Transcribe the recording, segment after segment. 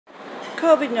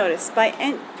COVID notice.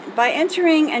 By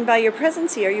entering and by your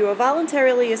presence here, you will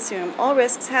voluntarily assume all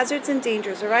risks, hazards, and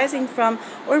dangers arising from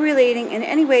or relating in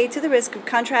any way to the risk of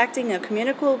contracting a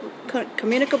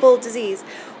communicable disease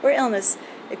or illness,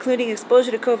 including exposure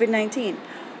to COVID-19.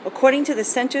 According to the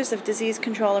Centers of Disease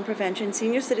Control and Prevention,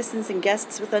 senior citizens and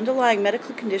guests with underlying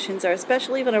medical conditions are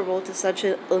especially vulnerable to such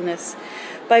illness.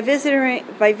 By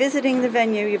visiting the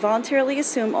venue, you voluntarily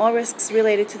assume all risks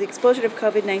related to the exposure of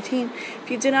COVID-19. If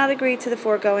you do not agree to the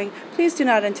foregoing, please do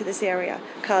not enter this area.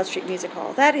 College Street Music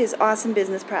Hall. That is awesome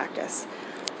business practice.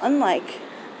 Unlike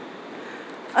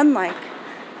Insomniac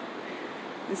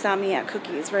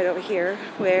Cookies right over here,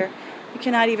 where you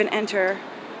cannot even enter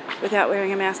without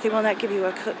wearing a mask. They will not give you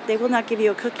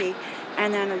a cookie.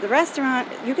 And then at the restaurant,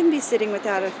 you can be sitting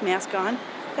without a mask on.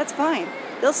 That's fine.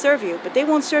 They'll serve you, but they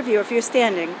won't serve you if you're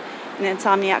standing in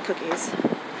Insomniac Cookies.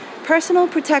 Personal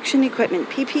protection equipment,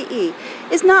 PPE,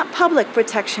 is not public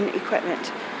protection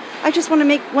equipment. I just want to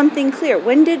make one thing clear.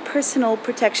 When did personal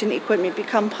protection equipment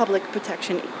become public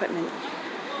protection equipment?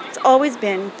 It's always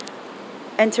been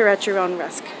enter at your own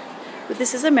risk. But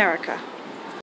this is America.